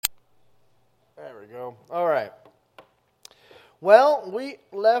go. All right. Well, we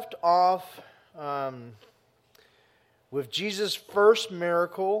left off with Jesus' first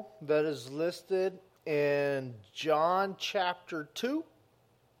miracle that is listed in John chapter 2.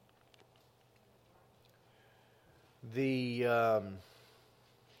 The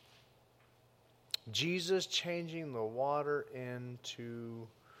Jesus changing the water into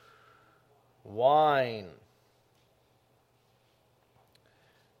wine.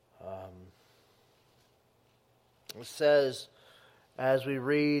 It says, as we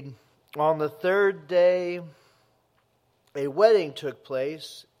read, on the third day, a wedding took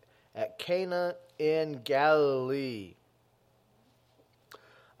place at Cana in Galilee.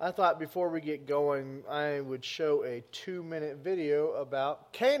 I thought before we get going, I would show a 2-minute video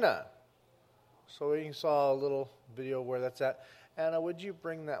about Cana. So we saw a little video where that's at. Anna, would you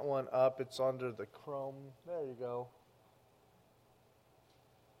bring that one up? It's under the Chrome. There you go.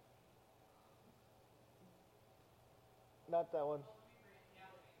 Not that one.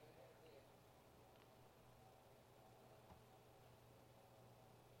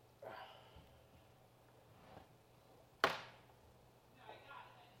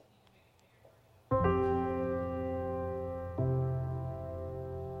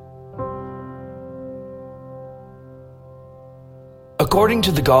 According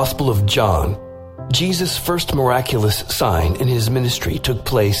to the Gospel of John, Jesus' first miraculous sign in his ministry took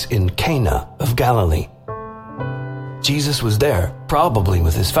place in Cana of Galilee. Jesus was there, probably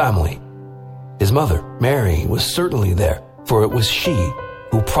with his family. His mother, Mary, was certainly there, for it was she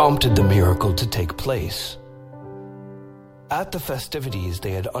who prompted the miracle to take place. At the festivities,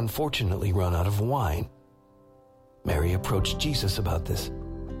 they had unfortunately run out of wine. Mary approached Jesus about this,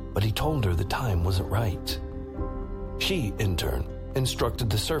 but he told her the time wasn't right. She, in turn, instructed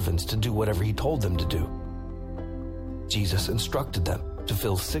the servants to do whatever he told them to do. Jesus instructed them to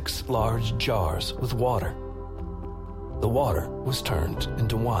fill 6 large jars with water. The water was turned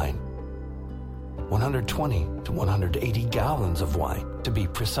into wine. 120 to 180 gallons of wine, to be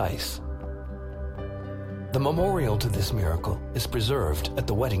precise. The memorial to this miracle is preserved at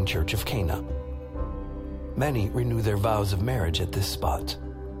the wedding church of Cana. Many renew their vows of marriage at this spot.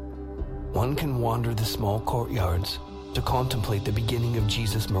 One can wander the small courtyards to contemplate the beginning of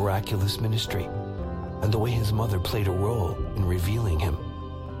Jesus' miraculous ministry and the way his mother played a role in revealing him.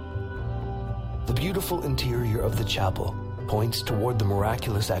 The beautiful interior of the chapel points toward the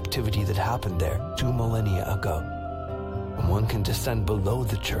miraculous activity that happened there 2 millennia ago, and one can descend below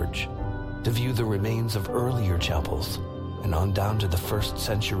the church to view the remains of earlier chapels and on down to the 1st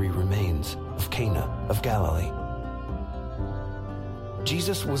century remains of Cana of Galilee.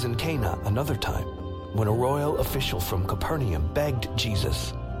 Jesus was in Cana another time when a royal official from Capernaum begged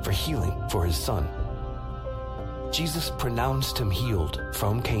Jesus for healing for his son. Jesus pronounced him healed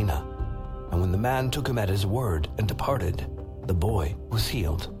from Cana, and when the man took him at his word and departed, the boy was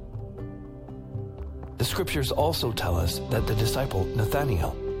healed. The scriptures also tell us that the disciple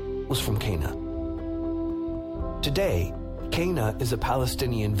Nathanael was from Cana. Today, Cana is a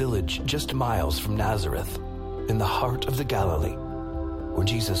Palestinian village just miles from Nazareth, in the heart of the Galilee, where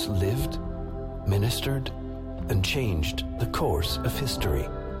Jesus lived, ministered, and changed the course of history.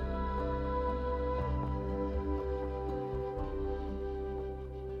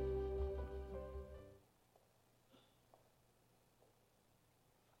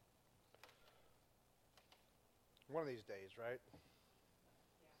 One of these days, right?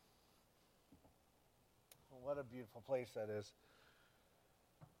 What a beautiful place that is.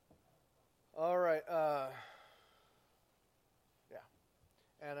 All right. Yeah.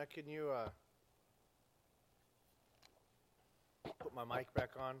 Anna, can you put my mic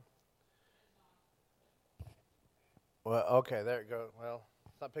back on? Well, okay, there it goes. Well,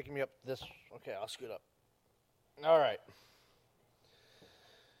 it's not picking me up this. Okay, I'll scoot up. All right.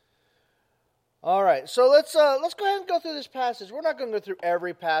 All right, so let's go ahead and go through this passage. We're not going to go through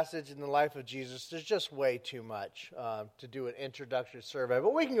every passage in the life of Jesus. There's just way too much to do an introductory survey,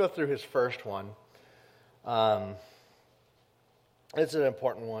 but we can go through his first one. It's an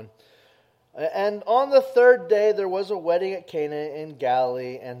important one. And on the third day, there was a wedding at Cana in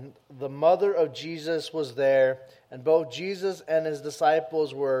Galilee, and the mother of Jesus was there, and both Jesus and his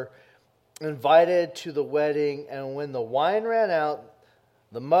disciples were invited to the wedding. And when the wine ran out,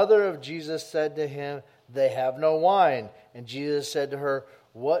 the mother of Jesus said to him, "They have no wine." And Jesus said to her,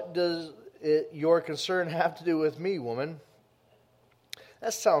 "What does your concern have to do with me, woman?"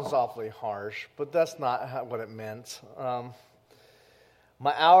 That sounds awfully harsh, but that's not what it meant.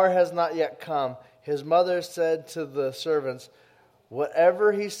 My hour has not yet come. His mother said to the servants,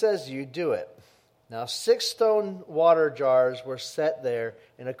 "Whatever he says, you do it." Now 6 stone water jars were set there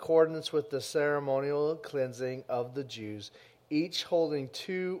in accordance with the ceremonial cleansing of the Jews, each holding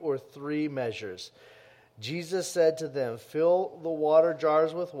 2 or 3 measures. Jesus said to them, "Fill the water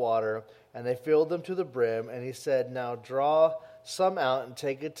jars with water," and they filled them to the brim. And he said, "Now draw some out and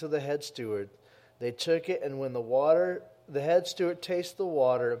take it to the head steward." They took it, and when the head steward tasted the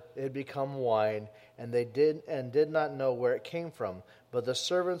water, it had become wine, and they did not know where it came from. But the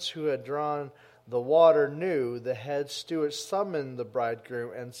servants who had drawn the water knew. The head steward summoned the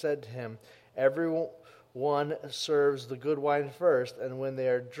bridegroom and said to him, "Everyone serves the good wine first, and when they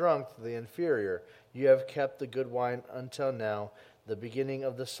are drunk, the inferior. You have kept the good wine until now." The beginning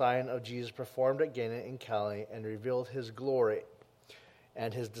of the sign of Jesus performed at Cana in Galilee and revealed his glory,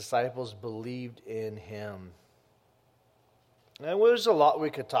 and his disciples believed in him. And there's a lot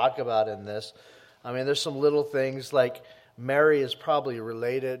we could talk about in this. I mean, there's some little things like Mary is probably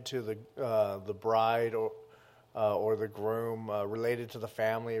related to the bride or the groom, related to the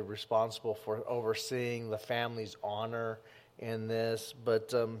family, responsible for overseeing the family's honor in this.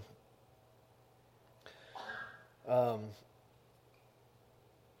 But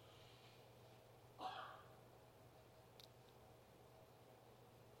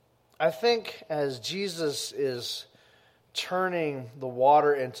I think as Jesus is turning the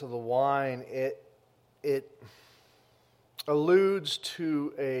water into the wine, it alludes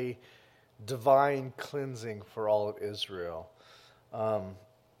to a divine cleansing for all of Israel.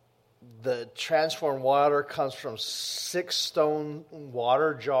 The transformed water comes from 6 stone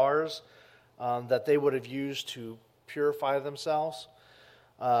water jars that they would have used to purify themselves.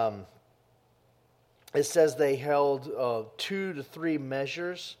 It says they held 2 to 3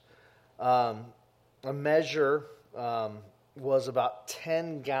 measures. A measure was about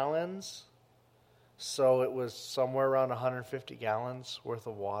 10 gallons. So it was somewhere around 150 gallons worth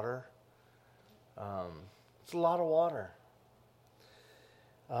of water. It's a lot of water.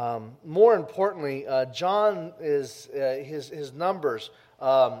 More importantly, John is his numbers.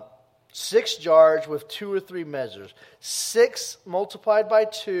 6 jars with 2 or 3 measures. 6 multiplied by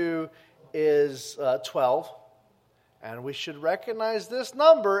 2 is 12. And we should recognize this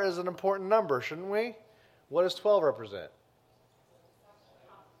number as an important number, shouldn't we? What does 12 represent?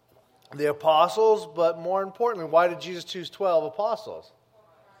 The apostles, but more importantly, why did Jesus choose 12 apostles?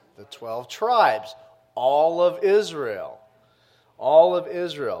 The 12 tribes, all of Israel. All of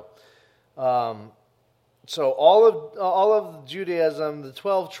Israel. So all of Judaism, the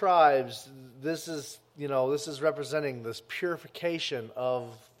 12 tribes, this is representing this purification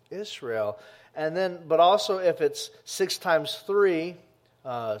of Israel. And then, but also if it's 6 times 3,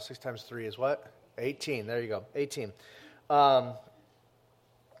 6 times 3 is what? 18. There you go, 18.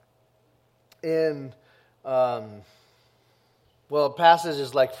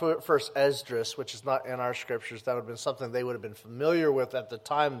 Passages like First Esdras, which is not in our scriptures, that would have been something they would have been familiar with at the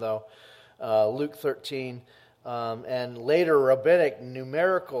time, though. Luke 13, and later rabbinic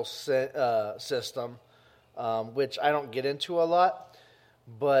numerical system, which I don't get into a lot,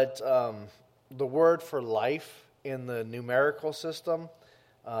 but the word for life in the numerical system,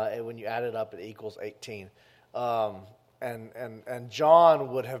 and when you add it up, it equals 18. And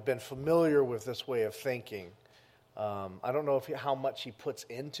John would have been familiar with this way of thinking. I don't know how much he puts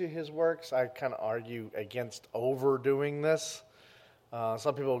into his works. I kind of argue against overdoing this.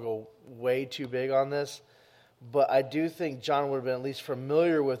 Some people go way too big on this. But I do think John would have been at least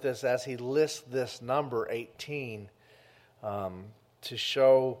familiar with this as he lists this number, 18, to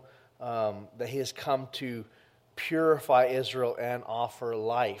show that he has come to purify Israel and offer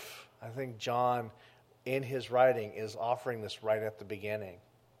life. I think John, in his writing, is offering this right at the beginning.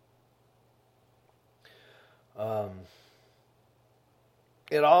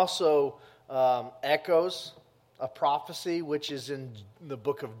 It also echoes a prophecy which is in the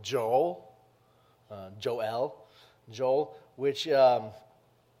book of Joel, which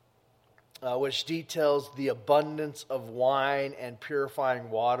details the abundance of wine and purifying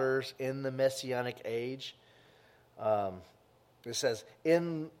waters in the Messianic age. It says,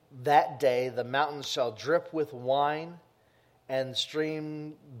 "In that day the mountains shall drip with wine, and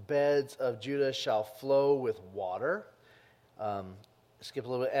stream beds of Judah shall flow with water." Skip a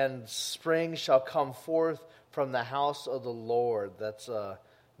little bit. "And spring shall come forth from the house of the Lord." That's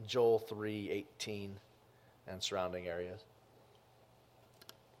Joel 3:18 and surrounding areas.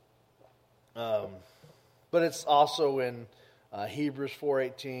 But it's also in Hebrews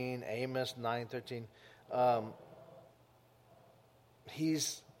 4:18, Amos 9:13.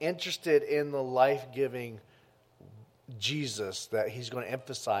 He's interested in the life-giving Jesus that he's going to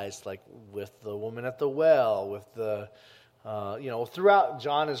emphasize, like with the woman at the well, with the Throughout,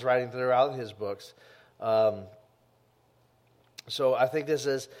 John is writing throughout his books. So I think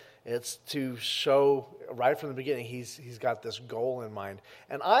it's to show right from the beginning he's got this goal in mind.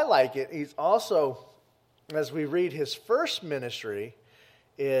 And I like it. He's also, as we read, his first ministry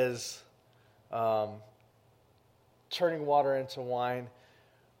is turning water into wine.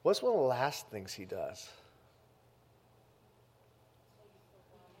 What's one of the last things he does?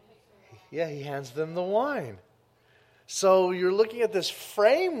 Yeah, he hands them the wine. So you're looking at this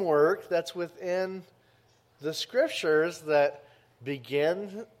framework that's within the scriptures that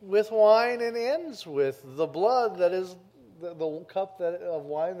begin with wine and ends with the blood that is the cup of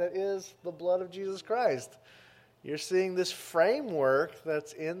wine that is the blood of Jesus Christ. You're seeing this framework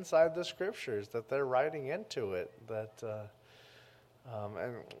that's inside the scriptures that they're writing into it.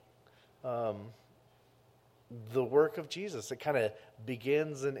 The work of Jesus, it kind of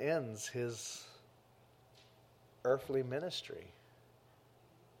begins and ends his earthly ministry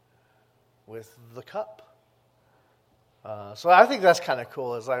with the cup. So I think that's kind of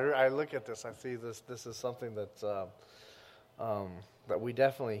cool. As I look at this, I see this is something that we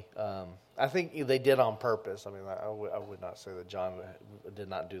definitely, I think they did on purpose. I mean, I would not say that John did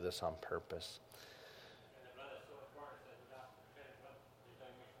not do this on purpose.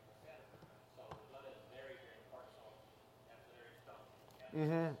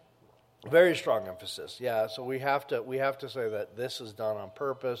 Mm-hmm. Very strong emphasis. Yeah, so we have to say that this is done on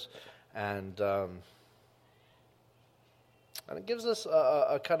purpose, and it gives us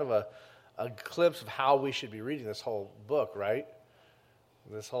a kind of a glimpse of how we should be reading this whole book, right?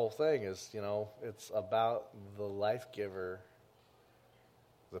 This whole thing is, it's about the life giver,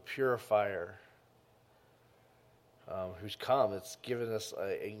 the purifier, who's come. It's given us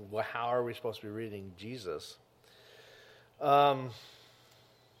how are we supposed to be reading Jesus?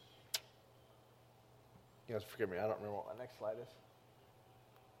 Forgive me, I don't remember what my next slide is.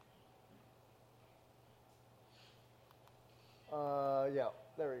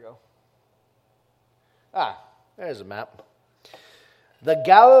 There we go. There's a map. The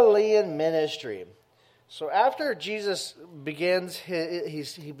Galilean ministry. So after Jesus begins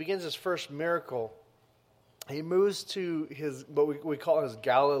his first miracle, he moves to what we call his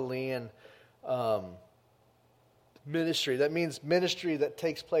Galilean ministry. That means ministry that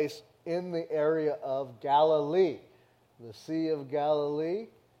takes place in the area of Galilee, the Sea of Galilee.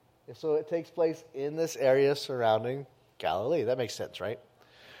 So it takes place in this area surrounding Galilee. That makes sense, right?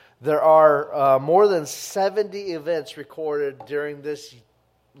 There are more than 70 events recorded during this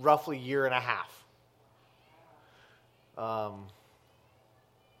roughly year and a half.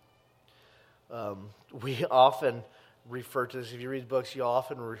 We often refer to this, if you read books, you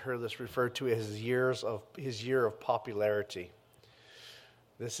often hear this referred to as his year of popularity.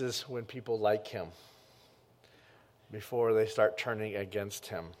 This is when people like him before they start turning against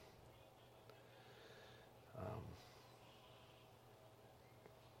him.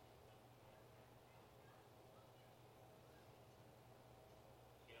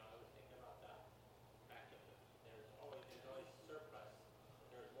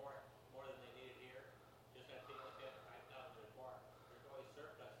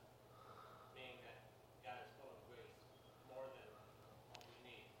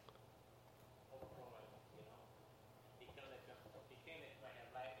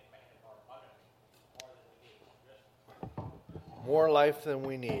 More life than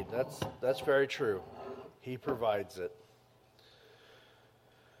we need. That's very true. He provides it.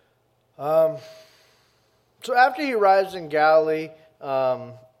 So after he arrives in Galilee,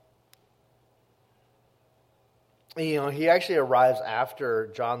 he actually arrives after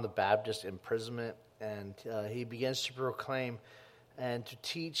John the Baptist's imprisonment, and he begins to proclaim and to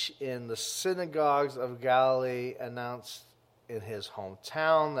teach in the synagogues of Galilee, announce in his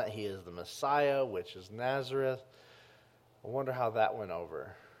hometown that he is the Messiah, which is Nazareth. I wonder how that went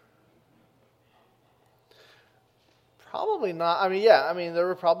over. Probably not. There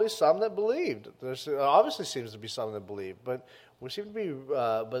were probably some that believed. There obviously seems to be some that believe, but we seem to be.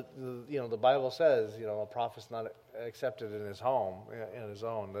 The Bible says, a prophet's not accepted in his home, in his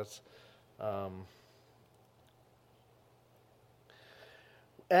own. That's.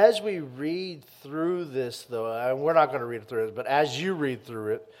 As we read through this, though, and we're not going to read through it, but as you read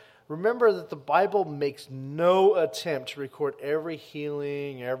through it, remember that the Bible makes no attempt to record every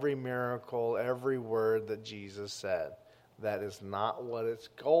healing, every miracle, every word that Jesus said. That is not what its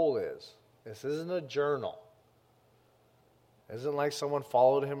goal is. This isn't a journal. It isn't like someone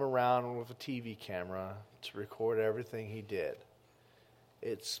followed him around with a TV camera to record everything he did.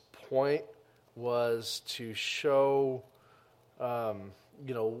 Its point was to show,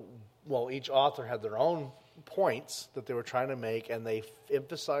 each author had their own points that they were trying to make, and they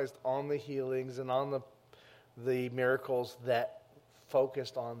emphasized on the healings and on the miracles that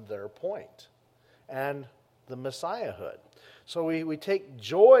focused on their point and the Messiahhood. So we take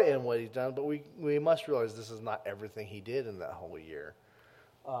joy in what he's done, but we must realize this is not everything he did in that whole year.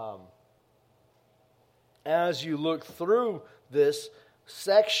 As you look through this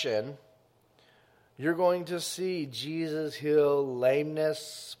section, you're going to see Jesus heal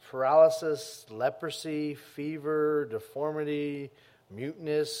lameness, paralysis, leprosy, fever, deformity,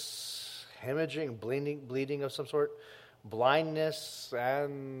 muteness, hemorrhaging, bleeding of some sort, blindness,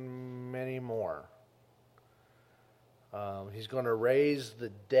 and many more. He's going to raise the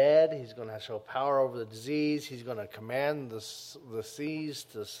dead. He's going to show power over the disease. He's going to command the seas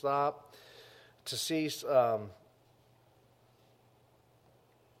to stop, to cease.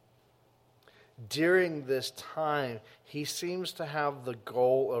 During this time, he seems to have the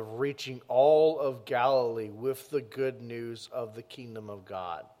goal of reaching all of Galilee with the good news of the kingdom of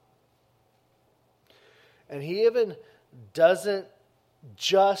God. And he even doesn't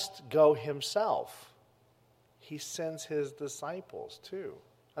just go himself. He sends his disciples too.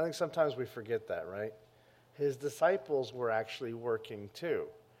 I think sometimes we forget that, right? His disciples were actually working too.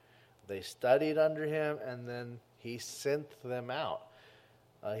 They studied under him, and then he sent them out.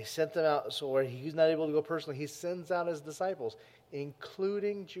 He sent them out so where he's not able to go personally. He sends out his disciples,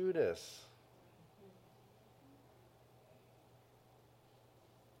 including Judas.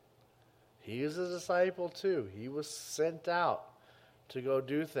 He is a disciple too. He was sent out to go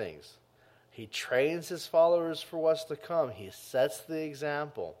do things. He trains his followers for what's to come. He sets the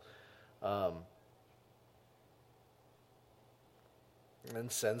example. And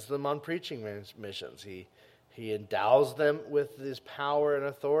sends them on preaching missions. He endows them with his power and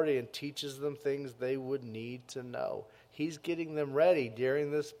authority and teaches them things they would need to know. He's getting them ready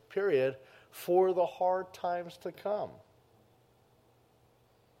during this period for the hard times to come.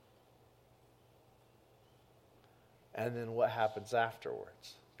 And then what happens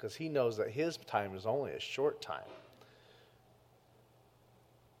afterwards? Because he knows that his time is only a short time.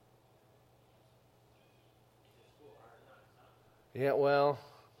 Yeah, well,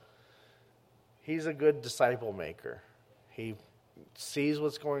 he's a good disciple maker. He sees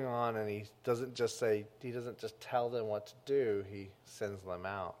what's going on, and he doesn't just tell them what to do. He sends them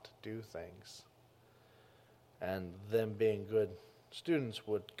out to do things. And them being good students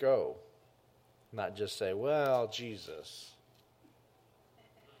would go. Not just say, well, Jesus.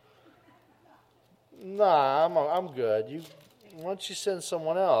 Nah, I'm good. Why don't you send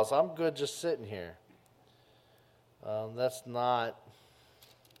someone else? I'm good just sitting here. That's not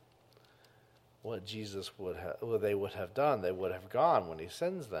what Jesus they would have done. They would have gone when he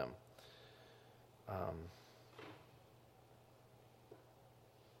sends them.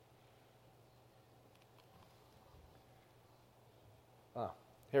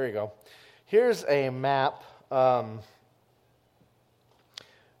 Here we go. Here's a map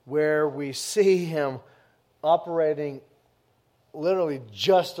where we see him operating literally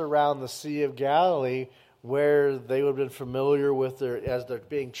just around the Sea of Galilee, where they would have been familiar with as they're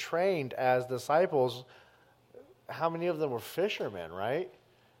being trained as disciples. How many of them were fishermen, right?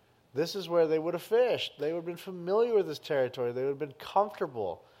 This is where they would have fished. They would have been familiar with this territory. They would have been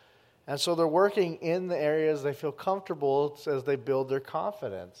comfortable. And so they're working in the areas they feel comfortable as they build their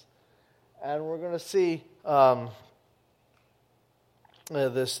confidence. And we're going to see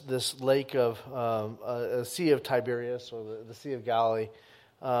this lake of a Sea of Tiberias, or the Sea of Galilee.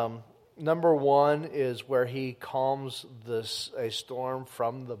 Number one is where he calms a storm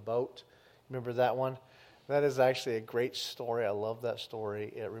from the boat. Remember that one? That is actually a great story. I love that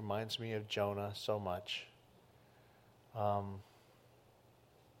story. It reminds me of Jonah so much.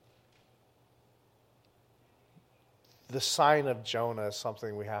 The sign of Jonah is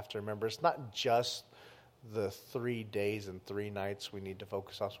something we have to remember. It's not just the 3 days and 3 nights we need to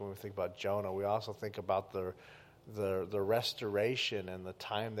focus on when we think about Jonah. We also think about the restoration and the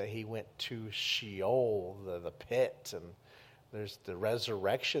time that he went to Sheol, the pit, and there's the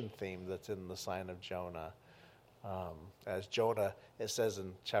resurrection theme that's in the sign of Jonah. As Jonah, it says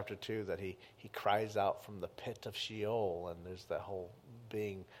in chapter 2 that he cries out from the pit of Sheol, and there's that whole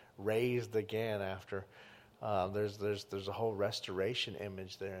being raised again after. There's a whole restoration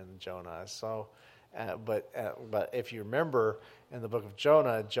image there in Jonah. So, but if you remember in the book of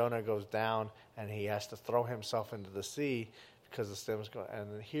Jonah, Jonah goes down and he has to throw himself into the sea because the storm's going.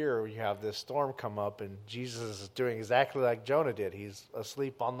 And here you have this storm come up, and Jesus is doing exactly like Jonah did. He's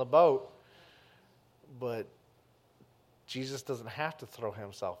asleep on the boat, but Jesus doesn't have to throw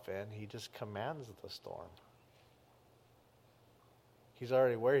himself in. He just commands the storm. He's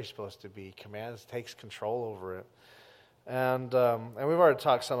already where he's supposed to be. Commands, takes control over it. And we've already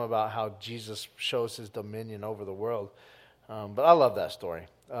talked some about how Jesus shows his dominion over the world. But I love that story.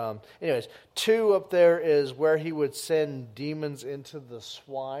 Anyways, 2 up there is where he would send demons into the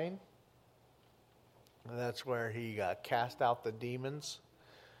swine. And that's where he cast out the demons.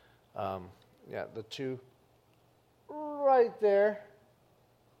 The 2 right there.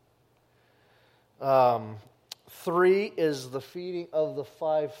 3 is the feeding of the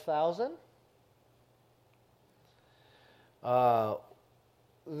 5,000.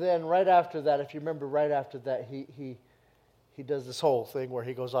 Then right after that, if you remember, right after that, he does this whole thing where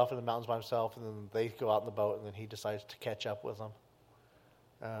he goes off in the mountains by himself, and then they go out in the boat, and then he decides to catch up with them,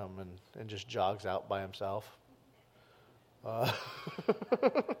 and just jogs out by himself.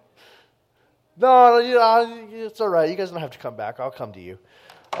 No, it's all right. You guys don't have to come back. I'll come to you.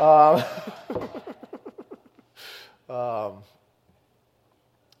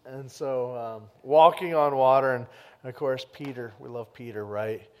 And so walking on water, and of course Peter, we love Peter,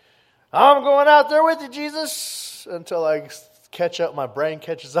 right? I'm going out there with you, Jesus, until I catch up, my brain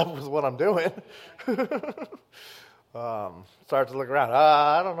catches up with what I'm doing. Start to look around.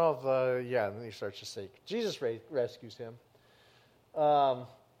 I don't know if, and then he starts to say, Jesus rescues him.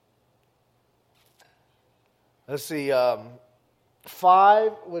 Let's see,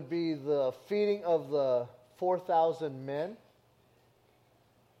 5 would be the feeding of the 4,000 men.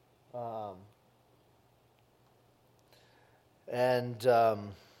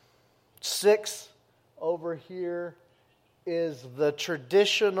 6 over here is the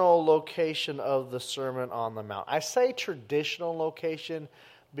traditional location of the Sermon on the Mount. I say traditional location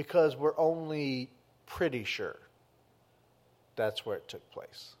because we're only pretty sure that's where it took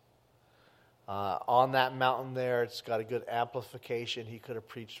place. On that mountain there, it's got a good amplification. He could have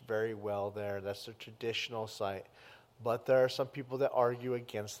preached very well there. That's the traditional site. But there are some people that argue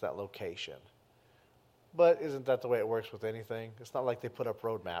against that location. But isn't that the way it works with anything? It's not like they put up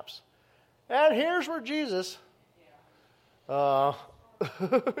road maps. And here's where Jesus... they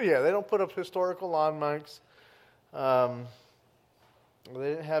don't put up historical landmarks. They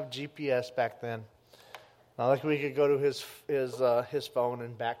didn't have GPS back then. Not like we could go to his phone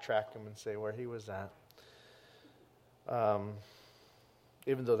and backtrack him and say where he was at.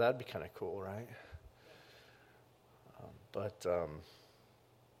 Even though that'd be kind of cool, right?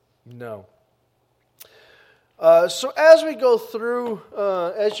 No. So as we go through,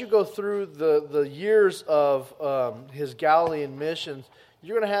 the years of his Galilean missions,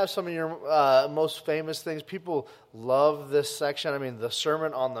 you're going to have some of your most famous things. People love this section. I mean, the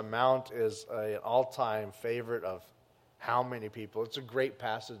Sermon on the Mount is an all-time favorite of how many people. It's a great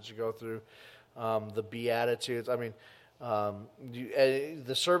passage to go through. The Beatitudes. I mean,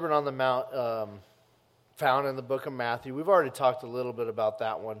 the Sermon on the Mount found in the book of Matthew. We've already talked a little bit about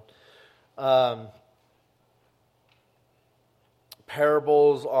that one.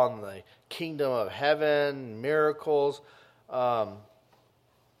 Parables on the kingdom of heaven, miracles.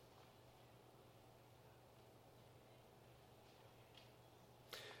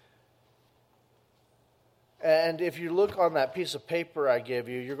 And if you look on that piece of paper I gave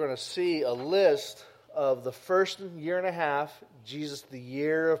you, you're going to see a list of the first year and a half, Jesus, the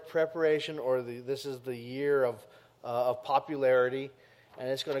year of preparation, or this is the year of popularity, and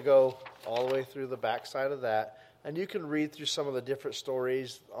it's going to go all the way through the backside of that. And you can read through some of the different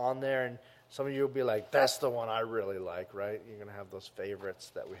stories on there, and some of you will be like, that's the one I really like, right? You're going to have those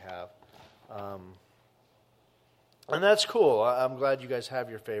favorites that we have. And that's cool. I'm glad you guys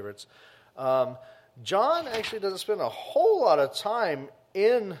have your favorites. John actually doesn't spend a whole lot of time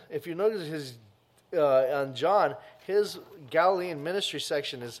if you notice on John, his Galilean ministry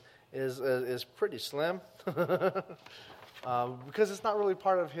section is pretty slim. Because it's not really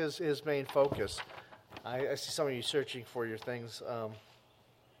part of his main focus. I see some of you searching for your things.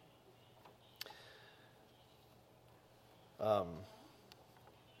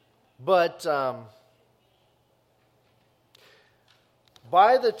 But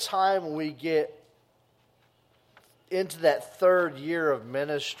by the time we get into that third year of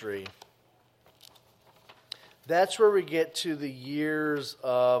ministry, that's where we get to the years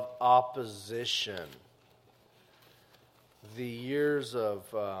of opposition. The years of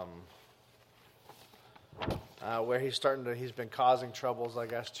where he's been causing troubles, I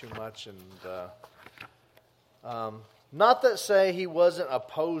guess, too much. And not that say he wasn't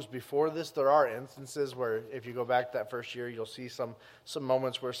opposed before this. There are instances where if you go back that first year, you'll see some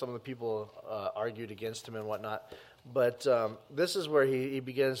moments where some of the people argued against him and whatnot. But this is where he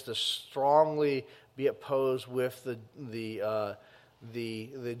begins to strongly be opposed with the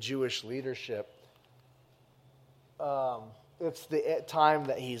Jewish leadership. it's the time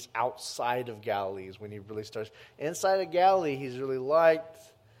that he's outside of Galilee is when he really starts. Inside of Galilee, he's really liked.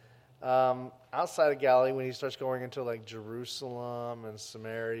 Outside of Galilee, when he starts going into like Jerusalem and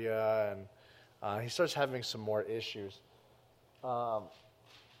Samaria, and he starts having some more issues. Yeah.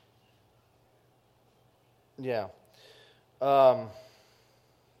 I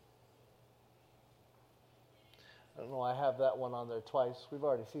don't know. I have that one on there twice. We've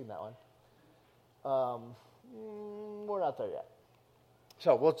already seen that one. We're not there yet.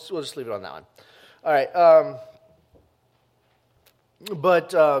 So we'll just leave it on that one. All right.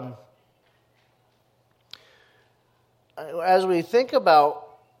 As we think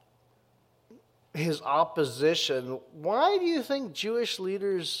about his opposition, why do you think Jewish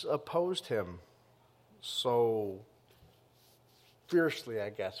leaders opposed him so fiercely, I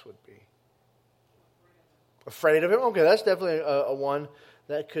guess, would be? Afraid of him? Okay, that's definitely a one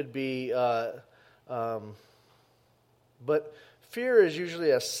that could be... but fear is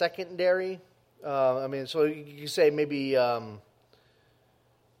usually a secondary. So you say maybe a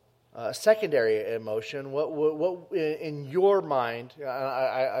secondary emotion. What in your mind?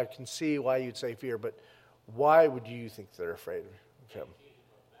 I can see why you'd say fear, but why would you think they're afraid of him?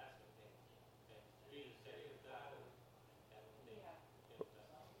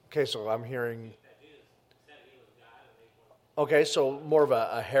 Okay, so I'm hearing. Okay, so more of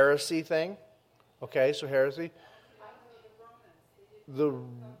a heresy thing. Okay, so heresy.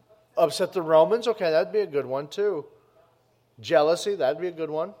 Upset the Romans. Okay, that'd be a good one too. Jealousy. That'd be a good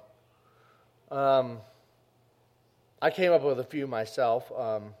one. I came up with a few myself.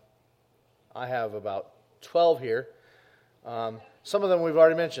 I have about 12 here. Some of them we've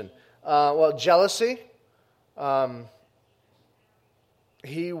already mentioned. Jealousy.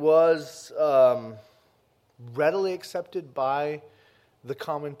 He was readily accepted by the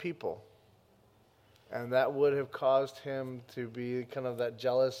common people. And that would have caused him to be kind of that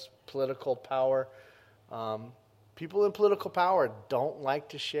jealous political power. People in political power don't like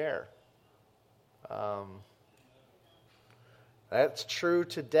to share. That's true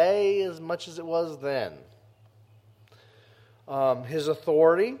today as much as it was then. His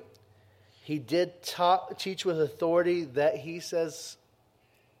authority, he did teach with authority that he says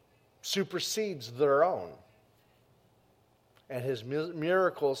supersedes their own. And his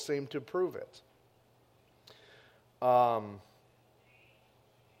miracles seem to prove it.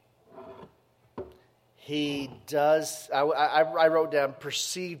 He does, I wrote down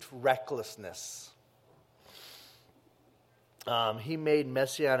perceived recklessness. He made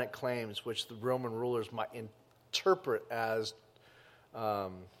messianic claims which the Roman rulers might interpret as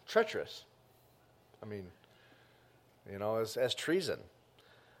treacherous. I mean, as treason.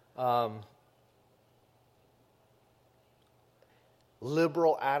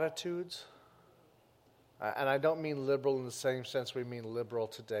 Liberal attitudes. And I don't mean liberal in the same sense we mean liberal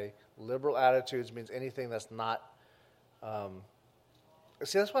today. Liberal attitudes means anything that's not...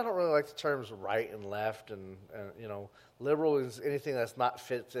 that's why I don't really like the terms right and left. And liberal is anything that's not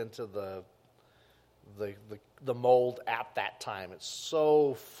fits into the mold at that time. It's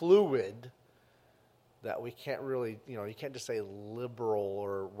so fluid that we can't really, you can't just say liberal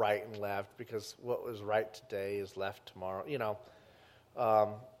or right and left because what was right today is left tomorrow.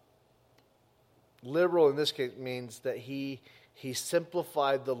 Liberal in this case means that he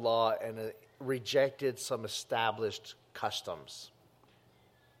simplified the law and rejected some established customs.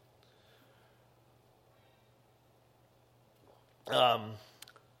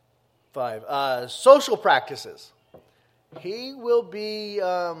 5, social practices. He will be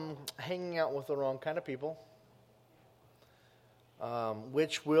hanging out with the wrong kind of people,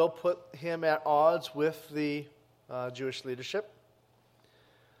 which will put him at odds with the Jewish leadership.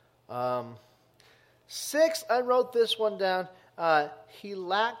 6, I wrote this one down. He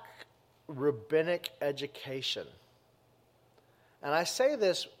lacked rabbinic education. And I say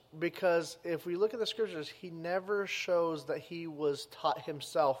this because if we look at the scriptures, he never shows that he was taught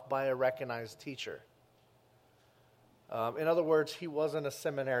himself by a recognized teacher. In other words, he wasn't a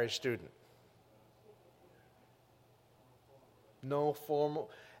seminary student. No formal.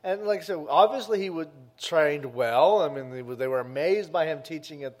 And like I said, obviously he would trained well. I mean, they were amazed by him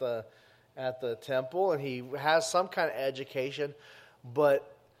teaching at the temple, and he has some kind of education.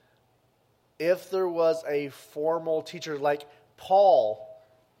 But if there was a formal teacher, like Paul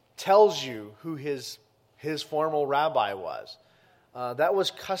tells you who his formal rabbi was, that was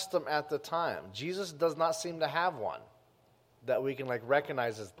custom at the time. Jesus does not seem to have one that we can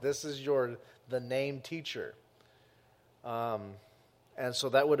recognize as this is the named teacher. And so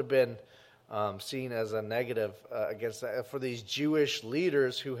that would have been seen as a negative against that. For these Jewish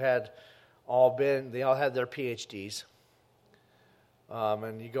leaders who had they all had their PhDs.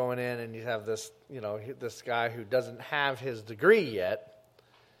 And you going in and you have this, this guy who doesn't have his degree yet.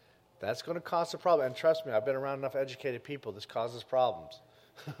 That's going to cause a problem. And trust me, I've been around enough educated people. This causes problems.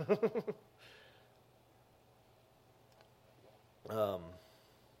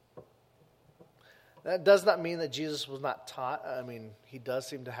 That does not mean that Jesus was not taught. I mean, he does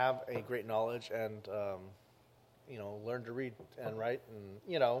seem to have a great knowledge and, learn to read and write,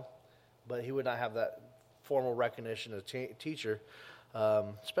 and but he would not have that formal recognition as a teacher,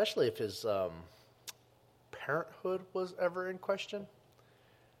 especially if his parenthood was ever in question.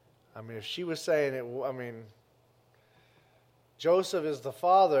 I mean, if she was saying it, Joseph is the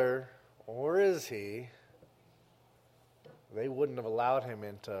father, or is he? They wouldn't have allowed him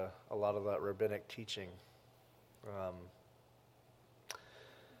into a lot of that rabbinic teaching.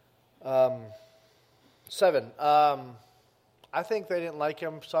 7. I think they didn't like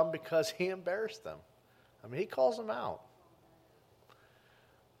him some because he embarrassed them. He calls them out.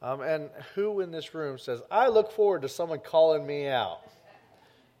 And who in this room says, I look forward to someone calling me out?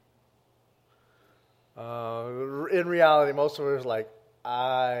 In reality, most of us are like,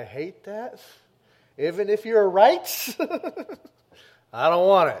 I hate that. Even if you're right, I don't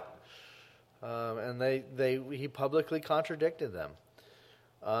want it. And he publicly contradicted them.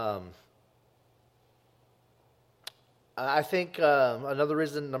 I think another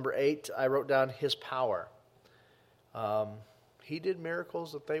reason, number 8, I wrote down his power. He did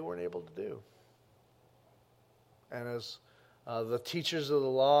miracles that they weren't able to do. And as the teachers of the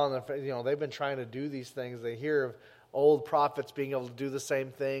law, and they've been trying to do these things. They hear of old prophets being able to do the same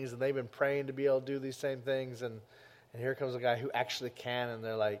things, and they've been praying to be able to do these same things. And here comes a guy who actually can, and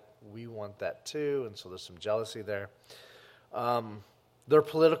they're like, we want that too. And so there's some jealousy there. Their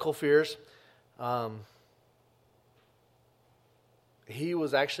political fears. He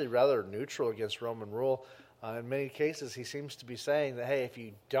was actually rather neutral against Roman rule. In many cases, he seems to be saying that, hey, if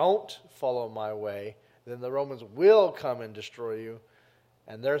you don't follow my way, then the Romans will come and destroy you.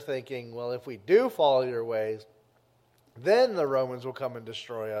 And they're thinking, well, if we do follow your ways, then the Romans will come and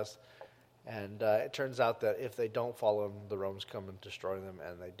destroy us. And it turns out that if they don't follow him, the Romans come and destroy them,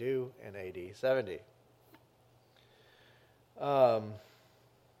 and they do in AD 70.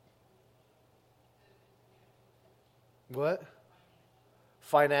 What?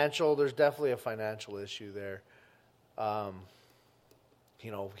 Financial, there's definitely a financial issue there.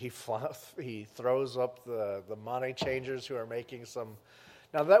 He throws up the money changers who are making some.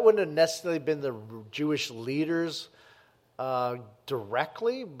 Now, that wouldn't have necessarily been the Jewish leaders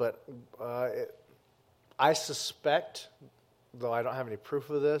directly, but I suspect, though I don't have any proof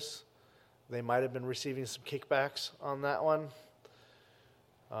of this, they might have been receiving some kickbacks on that one.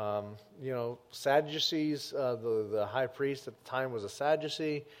 Sadducees, the high priest at the time was a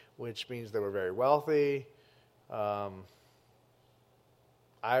Sadducee, which means they were very wealthy.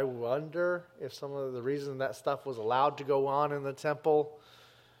 I wonder if some of the reason that stuff was allowed to go on in the temple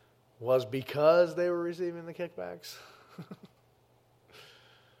was because they were receiving the kickbacks.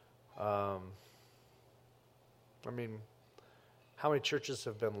 How many churches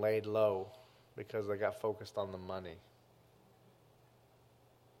have been laid low because they got focused on the money?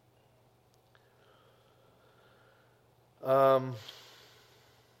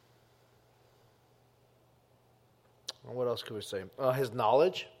 What else could we say? His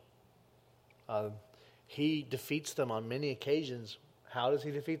knowledge. He defeats them on many occasions. How does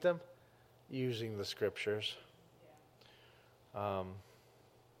he defeat them? Using the scriptures.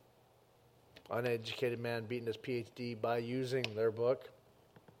 Uneducated man beating his PhD by using their book.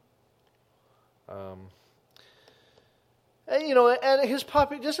 And his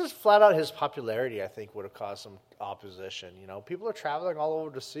just as flat out his popularity, I think, would have caused some opposition. People are traveling all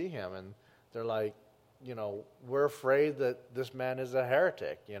over to see him, and they're like, we're afraid that this man is a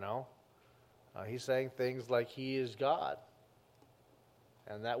heretic. He's saying things like he is God,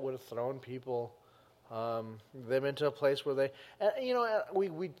 and that would have thrown people, them into a place where they,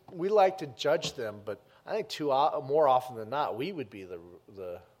 we like to judge them, but I think more often than not, we would be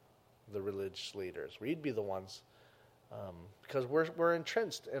the religious leaders. We'd be the ones. Because we're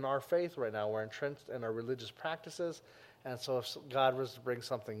entrenched in our faith right now. We're entrenched in our religious practices. And so if God was to bring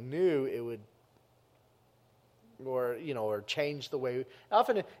something new, it would, or change the way.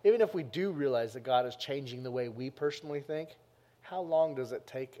 Often, even if we do realize that God is changing the way we personally think, how long does it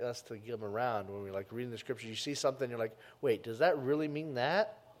take us to get around when we're reading the scriptures? You see something, you're like, wait, does that really mean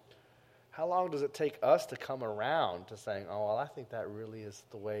that? How long does it take us to come around to saying, oh, well, I think that really is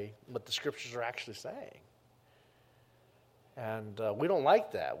what the scriptures are actually saying? And we don't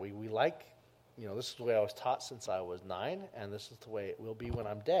like that. We like, this is the way I was taught since I was 9, and this is the way it will be when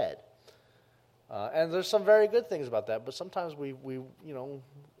I'm dead. And there's some very good things about that, but sometimes we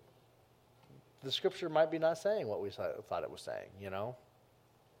the Scripture might be not saying what we thought it was saying,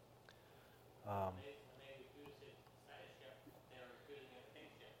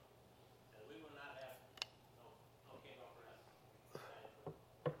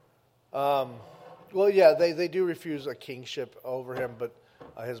 Well, yeah, they do refuse a kingship over him, but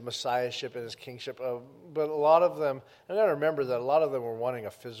his messiahship and his kingship. But a lot of them, and I got to remember that a lot of them were wanting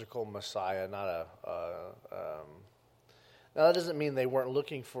a physical Messiah, not a. Now that doesn't mean they weren't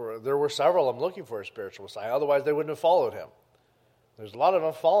looking for. There were several of them looking for a spiritual Messiah. Otherwise, they wouldn't have followed him. There's a lot of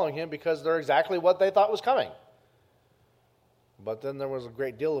them following him because they're exactly what they thought was coming. But then there was a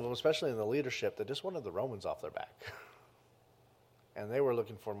great deal of them, especially in the leadership, that just wanted the Romans off their back. And they were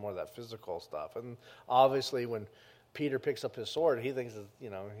looking for more of that physical stuff. And obviously, when Peter picks up his sword, he thinks that,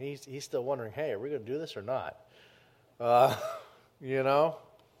 he's still wondering, hey, are we going to do this or not?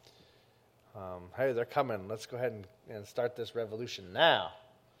 Hey, they're coming. Let's go ahead and start this revolution now.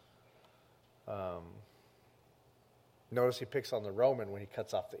 Notice he picks on the Roman when he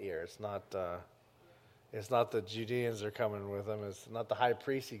cuts off the ear. It's not the Judeans that are coming with him. It's not the high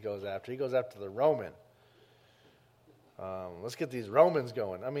priest he goes after. He goes after the Roman. Let's get these Romans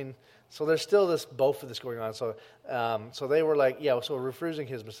going. I mean, so there's still both of this going on. So they were like, so refusing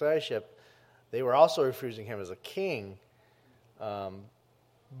his messiahship. They were also refusing him as a king.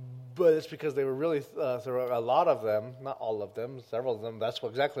 But it's because they were really, a lot of them, not all of them, several of them, that's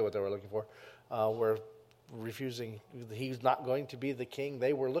exactly what they were looking for, were refusing. He's not going to be the king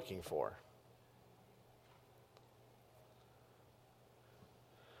they were looking for.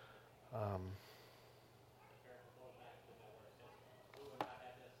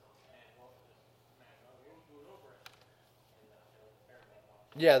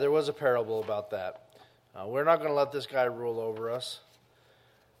 Yeah, there was a parable about that. We're not going to let this guy rule over us.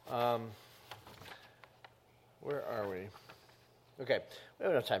 Where are we? Okay, we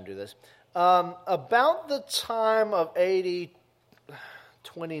have enough time to do this. About the time of AD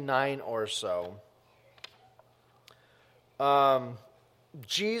 29 or so,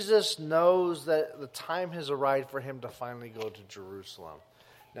 Jesus knows that the time has arrived for him to finally go to Jerusalem.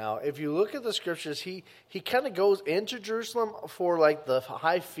 Now, if you look at the scriptures, he kind of goes into Jerusalem for like the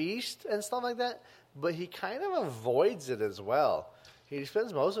high feast and stuff like that, but he kind of avoids it as well. He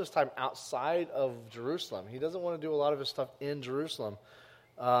spends most of his time outside of Jerusalem. He doesn't want to do a lot of his stuff in Jerusalem.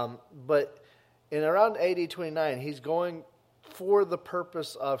 But in around AD 29, he's going for the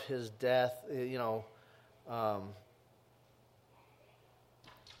purpose of his death,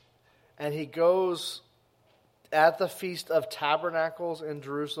 and he goes at the Feast of Tabernacles in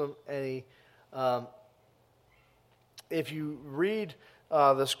Jerusalem, and he, if you read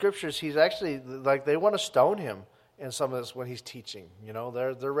the scriptures, he's actually, like, they want to stone him in some of this when he's teaching.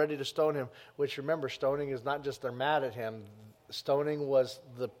 They're ready to stone him, which, remember, stoning is not just they're mad at him. Stoning was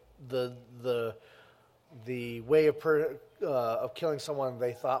the way of killing someone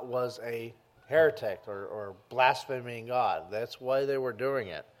they thought was a heretic or blaspheming God. That's why they were doing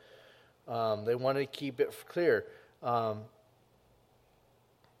it. They wanted to keep it clear.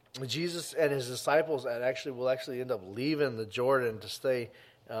 Jesus and his disciples will actually end up leaving the Jordan to stay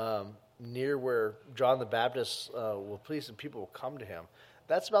near where John the Baptist will preach, and people will come to him.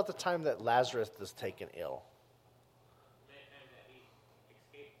 That's about the time that Lazarus is taken ill.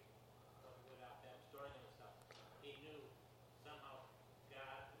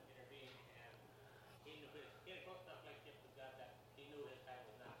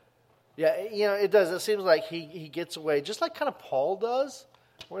 Yeah, it does. It seems like he gets away, just like kind of Paul does.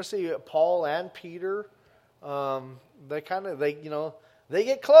 We're going to see Paul and Peter. They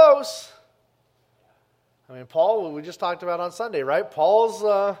get close. I mean, Paul, we just talked about on Sunday, right? Paul's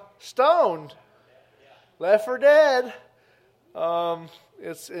stoned, left for dead.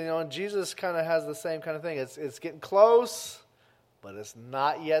 It's Jesus kind of has the same kind of thing. It's getting close, but it's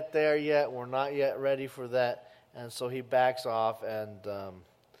not yet there yet. We're not yet ready for that, and so he backs off and.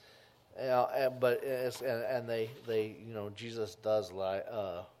 Jesus does live.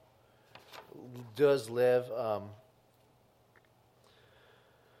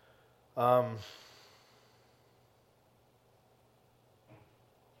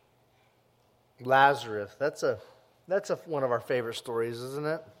 Lazarus. That's one of our favorite stories, isn't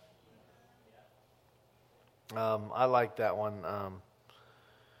it? I like that one.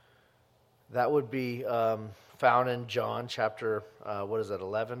 That would be found in John chapter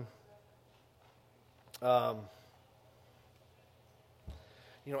 11.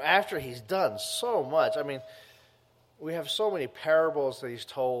 After he's done so much, I mean, we have so many parables that he's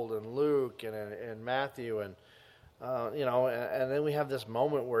told in Luke and in Matthew, and And then we have this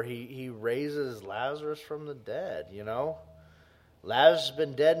moment where he raises Lazarus from the dead, Lazarus has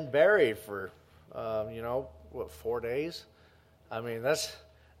been dead and buried for, 4 days? I mean, that's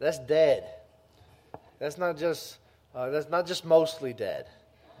dead. That's not just mostly dead.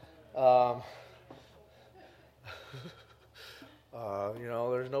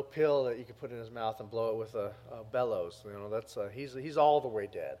 There's no pill that you can put in his mouth and blow it with a bellows. He's all the way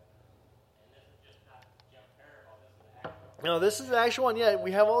dead. No, this is the actual one. Yeah,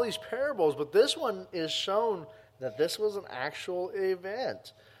 we have all these parables, but this one is shown that this was an actual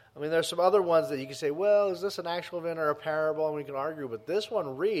event. I mean, there's some other ones that you can say, well, is this an actual event or a parable? And we can argue, but this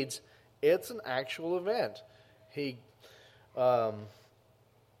one reads, it's an actual event.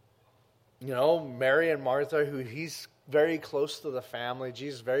 Mary and Martha, who he's very close to the family.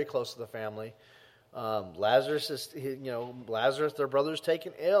 Jesus is very close to the family. Lazarus, their brother's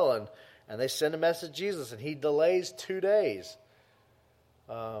taken ill, and they send a message to Jesus, and he delays 2 days.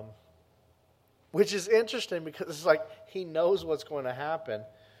 Which is interesting because it's like he knows what's going to happen.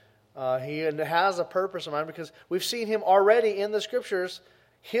 He has a purpose in mind because we've seen him already in the scriptures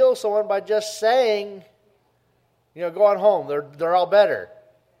heal someone by just saying, go on home. They're all better.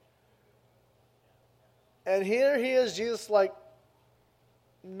 And here he is, Jesus like,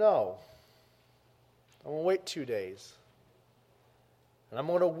 no. I'm going to wait 2 days. And I'm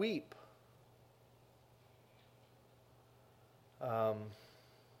going to weep.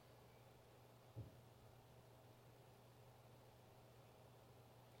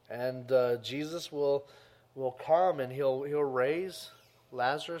 And Jesus will come and he'll raise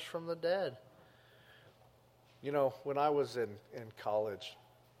Lazarus from the dead. When I was in college,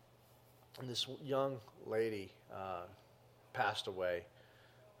 this young lady passed away.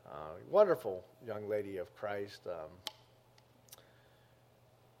 Wonderful young lady of Christ.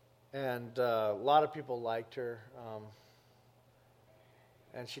 And a lot of people liked her.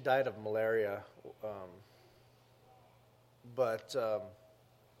 And she died of malaria. But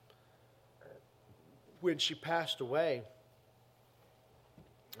when she passed away,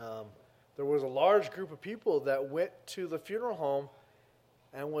 there was a large group of people that went to the funeral home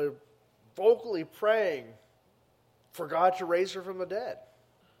and were vocally praying for God to raise her from the dead,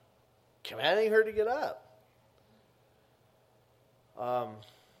 commanding her to get up.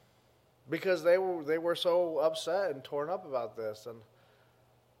 Because they were so upset and torn up about this. And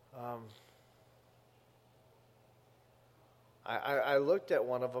I looked at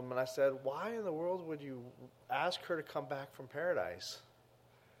one of them and I said, why in the world would you ask her to come back from paradise?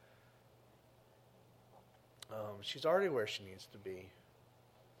 She's already where she needs to be.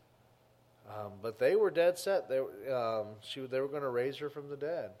 But they were dead set. They were going to raise her from the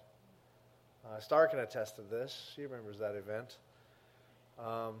dead. Star can attest to this. She remembers that event.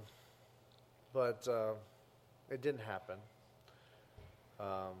 But it didn't happen.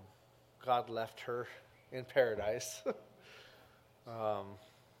 God left her in paradise.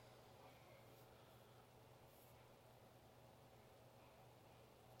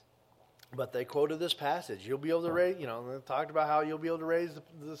 But they quoted this passage. You'll be able to raise, they talked about how you'll be able to raise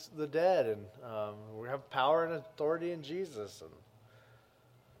the dead, and we have power and authority in Jesus.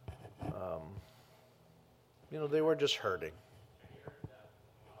 And they were just hurting.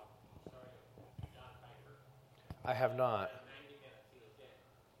 I have not.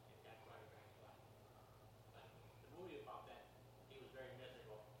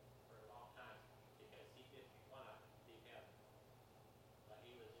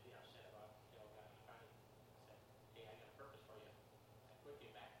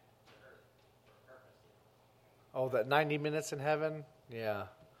 Oh, that 90 Minutes in Heaven? Yeah.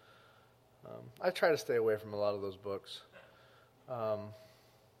 I try to stay away from a lot of those books.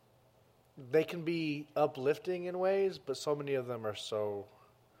 They can be uplifting in ways, but so many of them are so...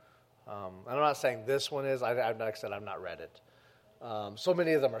 and I'm not saying this one is. Like I said, I've not read it. So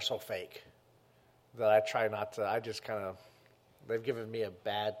many of them are so fake that I try not to... I just kind of... They've given me a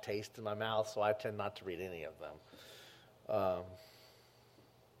bad taste in my mouth, so I tend not to read any of them.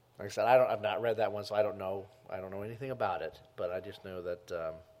 Like I said, I've not read that one, so I don't know anything about it. But I just know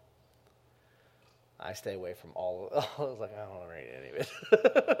that I stay away from all. I was like, I don't want to read any of it.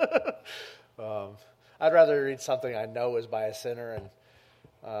 I'd rather read something I know is by a sinner, and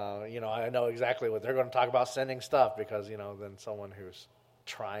I know exactly what they're going to talk about, sinning stuff, because than someone who's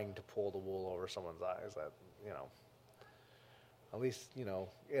trying to pull the wool over someone's eyes. That at least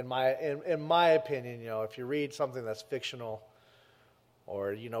in my opinion, if you read something that's fictional,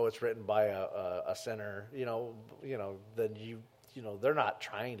 or it's written by a sinner, then they're not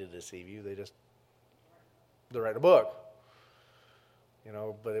trying to deceive you. They write a book,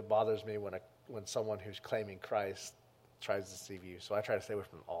 But it bothers me when when someone who's claiming Christ tries to deceive you. So I try to stay away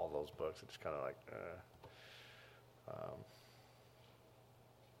from all those books. It's kind of like,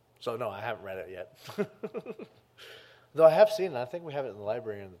 so no, I haven't read it yet. Though I have seen it. I think we have it in the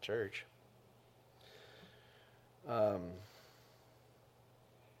library in the church.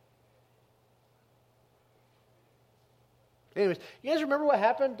 Anyways, you guys remember what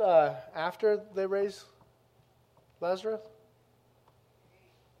happened after they raised Lazarus?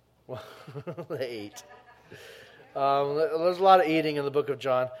 Well, they ate. There's a lot of eating in the book of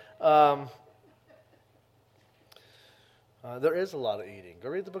John. There is a lot of eating. Go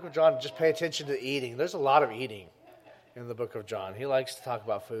read the book of John. Just pay attention to eating. There's a lot of eating in the book of John. He likes to talk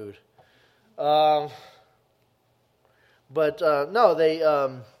about food. No, they...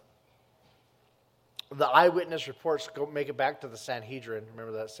 the eyewitness reports go make it back to the Sanhedrin.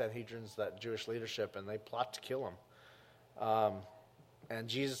 Remember that Sanhedrin's that Jewish leadership, and they plot to kill him. And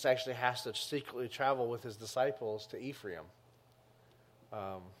Jesus actually has to secretly travel with his disciples to Ephraim.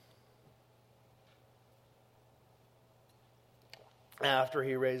 After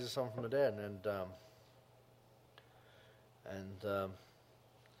he raises someone from the dead.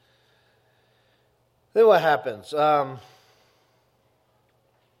 Then what happens?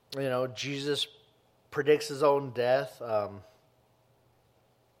 Jesus predicts his own death.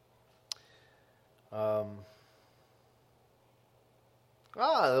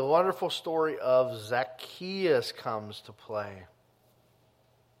 The wonderful story of Zacchaeus comes to play.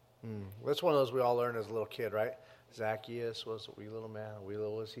 That's one of those we all learned as a little kid, right? Zacchaeus was a wee little man, a wee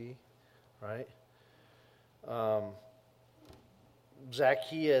little was he, right?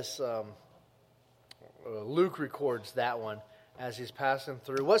 Zacchaeus, Luke records that one as he's passing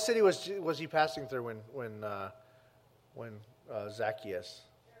through. What city was he passing through when Zacchaeus?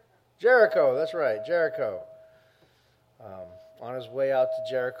 Jericho. That's right, Jericho. On his way out to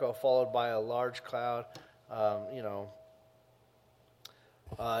Jericho, followed by a large crowd,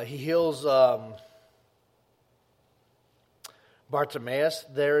 he heals Bartimaeus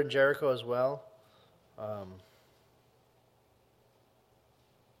there in Jericho as well.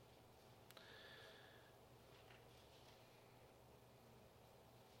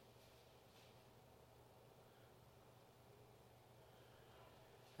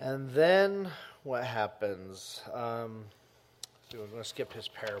 And then what happens? We're going to skip his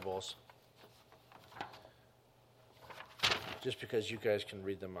parables, just because you guys can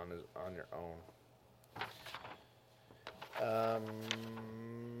read them on your own.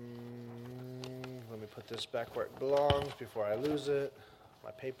 Let me put this back where it belongs before I lose it.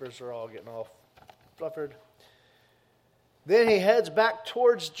 My papers are all getting all fluffered. Then he heads back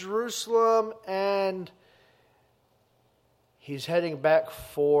towards Jerusalem, and he's heading back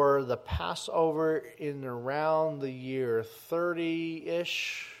for the Passover in around the year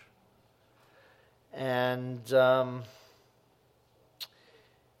 30-ish. And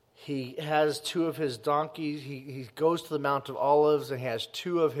he has two of his donkeys. He goes to the Mount of Olives, and he has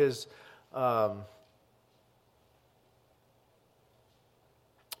two of his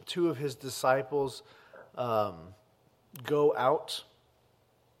disciples go out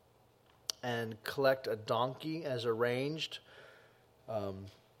and collect a donkey as arranged.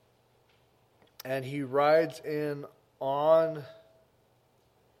 And he rides in on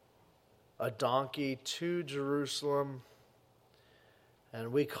a donkey to Jerusalem.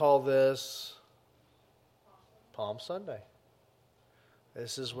 And we call this Palm Sunday.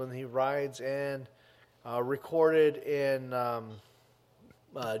 This is when he rides in, recorded in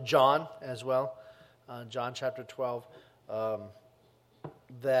John as well, John chapter 12,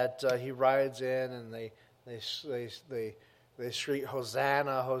 that he rides in and they shriek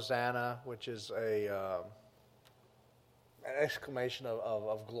Hosanna, Hosanna, which is an exclamation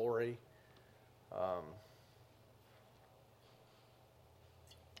of glory.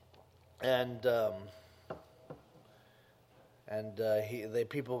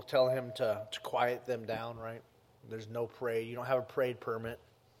 People tell him to quiet them down, right? There's no parade. You don't have a parade permit.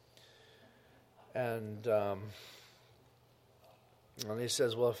 And he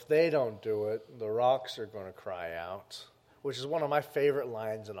says, well, if they don't do it, the rocks are going to cry out, which is one of my favorite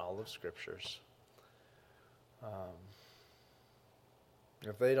lines in all of Scriptures.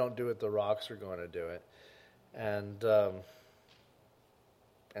 If they don't do it, the rocks are going to do it. And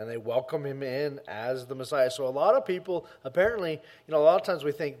they welcome him in as the Messiah. So a lot of people, apparently, a lot of times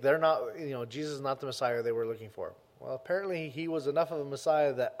we think they're not, Jesus is not the Messiah they were looking for. Well, apparently he was enough of a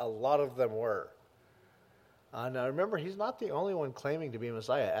Messiah that a lot of them were. Now remember, he's not the only one claiming to be a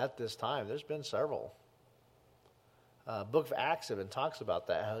Messiah at this time. There's been several. Book of Acts even talks about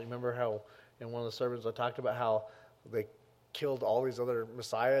that. Remember how in one of the sermons I talked about how killed all these other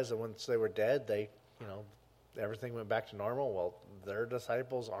messiahs, and once they were dead, everything went back to normal. Well, their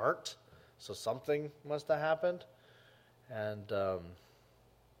disciples aren't, so something must have happened. And so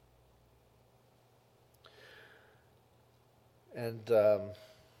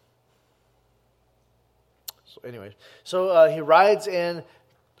anyway, he rides in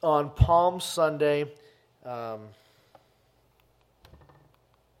on Palm Sunday. Let's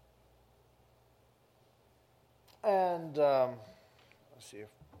see. I'm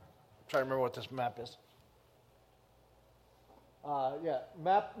trying to remember what this map is.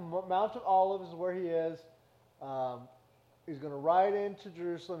 Mount of Olives is where he is. He's going to ride into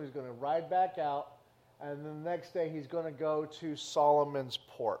Jerusalem. He's going to ride back out. And then the next day he's going to go to Solomon's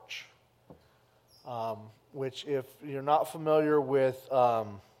Porch, which, if you're not familiar with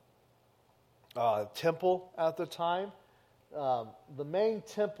temple at the time, the main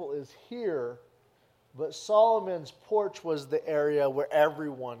temple is here, but Solomon's Porch was the area where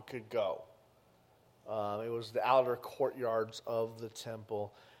everyone could go. It was the outer courtyards of the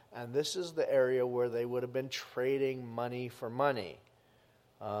temple. And this is the area where they would have been trading money for money.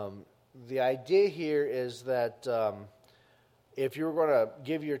 The idea here is that if you were going to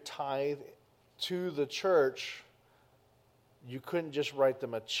give your tithe to the church, you couldn't just write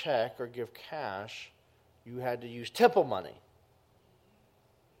them a check or give cash. You had to use temple money.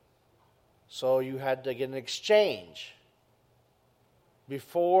 So you had to get an exchange.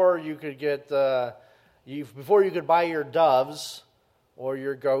 Before you could get before you could buy your doves or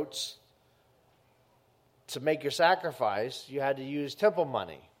your goats to make your sacrifice, you had to use temple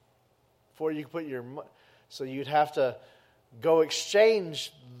money. Before you could put so you'd have to go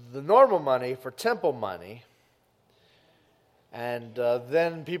exchange the normal money for temple money. And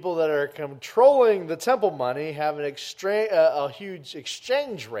then people that are controlling the temple money have a huge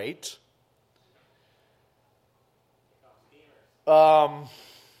exchange rate. And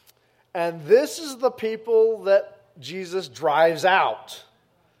this is the people that Jesus drives out.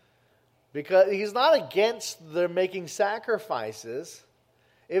 Because he's not against their making sacrifices.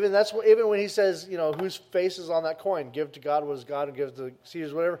 Even when he says, whose face is on that coin? Give to God what is God and give to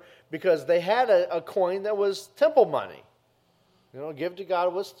Caesar whatever. Because they had a coin that was temple money. Give to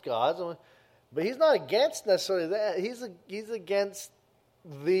God what's God's. But he's not against necessarily that. He's against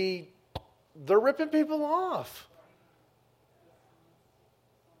they're ripping people off.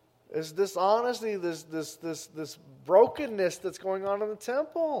 It's dishonesty, this brokenness that's going on in the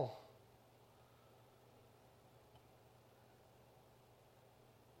temple.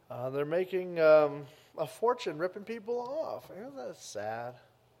 They're making a fortune ripping people off. Isn't that sad?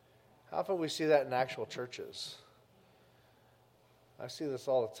 How often we see that in actual churches? I see this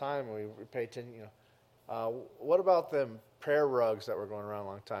all the time when we pay attention. What about them prayer rugs that were going around a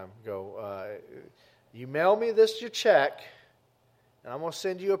long time ago? You mail me your check, and I'm going to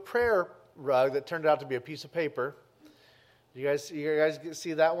send you a prayer rug that turned out to be a piece of paper. You guys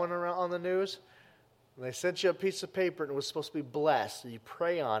see that one around on the news? And they sent you a piece of paper, and it was supposed to be blessed. And you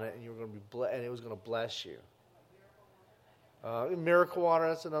pray on it, and you were going to be and it was going to bless you. Miracle water,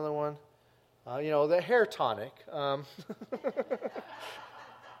 that's another one. The hair tonic.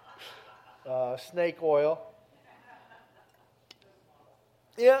 Snake oil.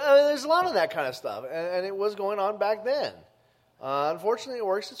 Yeah, there's a lot of that kind of stuff, and it was going on back then. Unfortunately, it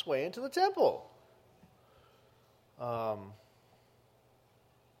works its way into the temple.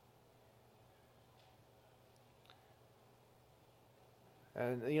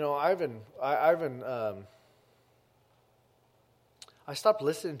 And I stopped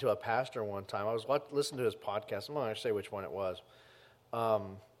listening to a pastor one time. I was listening to his podcast. I'm not going to say which one it was.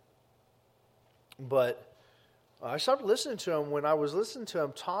 But I stopped listening to him when I was listening to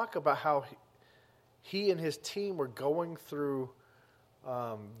him talk about how he and his team were going through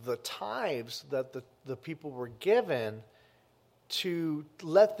the tithes that the people were given to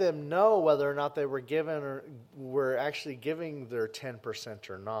let them know whether or not they were given or were actually giving their 10%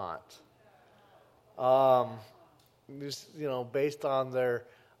 or not. Based on their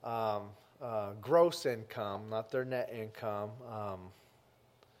gross income, not their net income.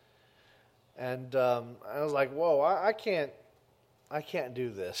 And I was like, whoa, I can't do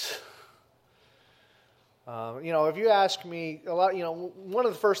this. If you ask me a lot, one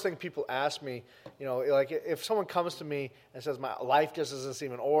of the first things people ask me, like if someone comes to me and says my life just doesn't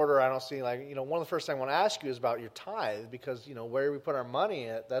seem in order, I don't see one of the first things I want to ask you is about your tithe, because where we put our money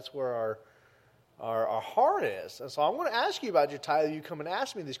at, that's where our heart is. And so I'm going to ask you about your tithe. You come and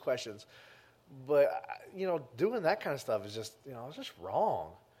ask me these questions, but doing that kind of stuff is just it's just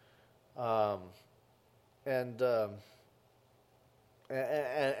wrong. And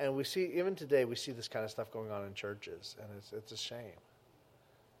And we see, even today, we see this kind of stuff going on in churches, and it's a shame.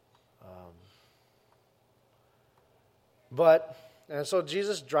 And so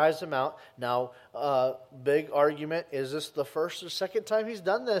Jesus drives him out. Now, big argument, is this the first or second time he's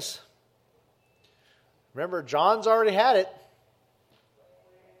done this? Remember, John's already had it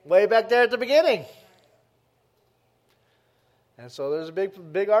way back there at the beginning. And so there's a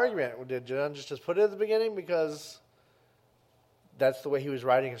big argument. Did John just put it at the beginning because that's the way he was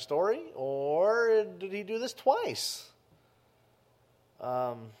writing his story? Or did he do this twice?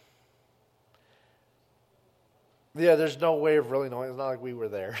 Yeah, there's no way of really knowing. It's not like we were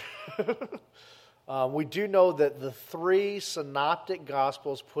there. We do know that the 3 synoptic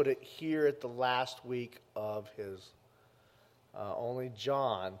gospels put it here at the last week of his. Only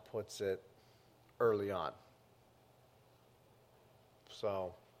John puts it early on.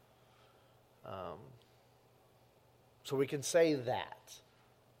 So we can say that.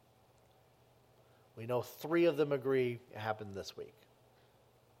 We know 3 of them agree it happened this week.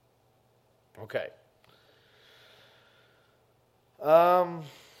 Okay. All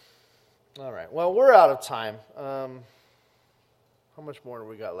right. Well, we're out of time. How much more do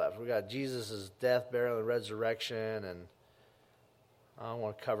we got left? We got Jesus' death, burial, and resurrection, and I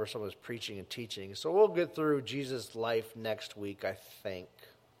want to cover some of his preaching and teaching. So we'll get through Jesus' life next week, I think.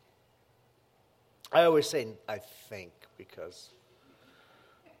 I always say I think because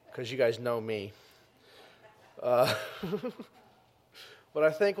you guys know me. But I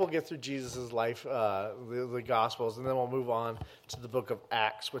think we'll get through Jesus' life, the Gospels, and then we'll move on to the book of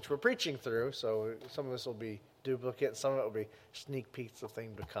Acts, which we're preaching through. So some of this will be duplicate, some of it will be sneak peeks of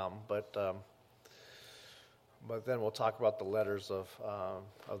things to come. But then we'll talk about the letters of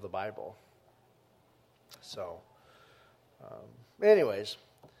the Bible. So, anyways,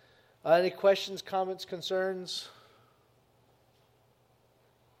 any questions, comments, concerns?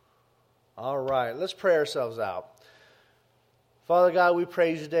 All right, let's pray ourselves out. Father God, we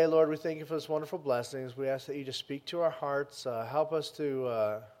praise you today, Lord. We thank you for this wonderful blessings. We ask that you just speak to our hearts. Help us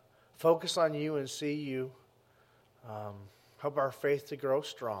to focus on you and see you. Help our faith to grow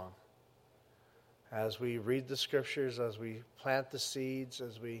strong as we read the scriptures, as we plant the seeds,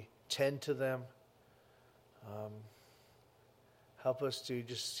 as we tend to them. Help us to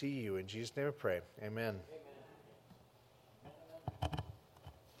just see you. In Jesus' name we pray. Amen.